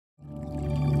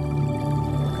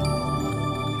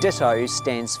DitO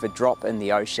stands for drop in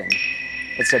the ocean.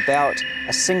 It's about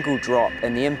a single drop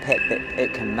and the impact that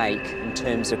it can make in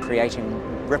terms of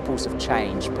creating ripples of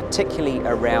change, particularly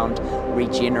around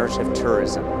regenerative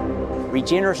tourism.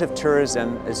 Regenerative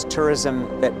tourism is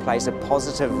tourism that plays a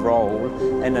positive role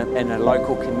in a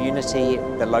local community,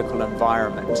 the local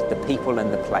environment, the people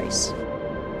in the place.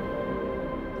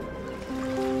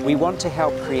 We want to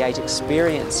help create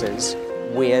experiences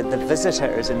where the visitor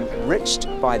is enriched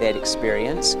by that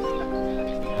experience,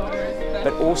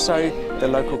 but also the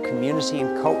local community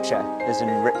and culture is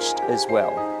enriched as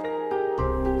well.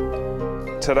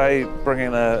 Today,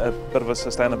 bringing a bit of a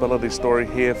sustainability story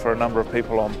here for a number of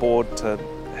people on board to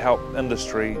help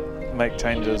industry make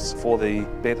changes for the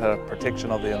better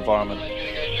protection of the environment.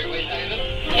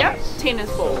 Yep, tennis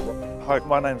ball. Hi,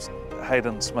 my name's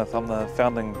Hayden Smith. I'm the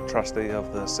founding trustee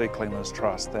of the Sea Cleaners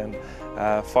Trust, and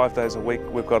 5 days a week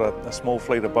we've got a small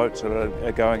fleet of boats that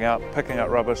are going out, picking up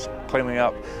rubbish, cleaning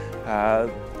up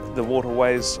the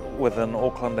waterways within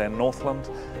Auckland and Northland,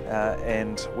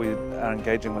 and we are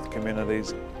engaging with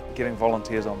communities, getting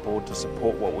volunteers on board to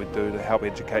support what we do to help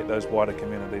educate those wider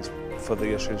communities for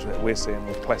the issues that we're seeing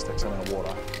with plastics in our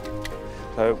water.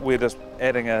 So we're just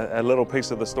adding a little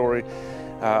piece of the story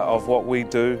of what we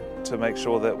do to make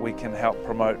sure that we can help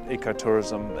promote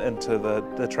ecotourism into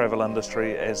the travel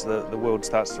industry as the world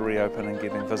starts to reopen and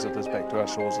getting visitors back to our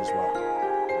shores as well.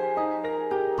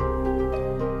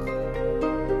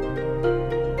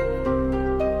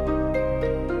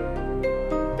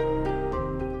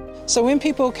 So when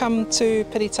people come to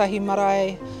Piritahi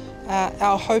Marae,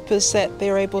 our hope is that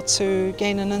they're able to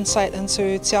gain an insight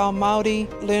into te ao Māori,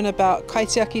 learn about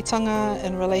kaitiakitanga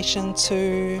in relation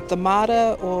to the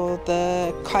mara or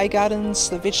the kai gardens,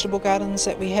 the vegetable gardens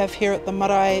that we have here at the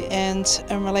marae, and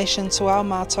in relation to our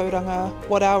mātauranga,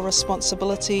 what our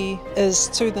responsibility is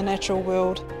to the natural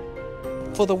world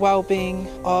for the well-being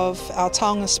of our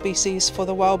taonga species, for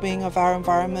the well-being of our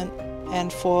environment,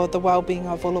 and for the well-being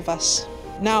of all of us.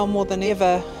 Now more than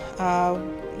ever,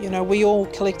 we all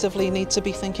collectively need to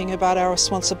be thinking about our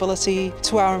responsibility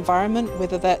to our environment,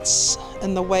 whether that's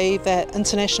in the way that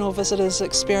international visitors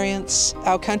experience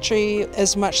our country,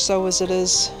 as much so as it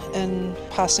is in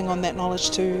passing on that knowledge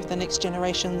to the next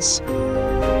generations.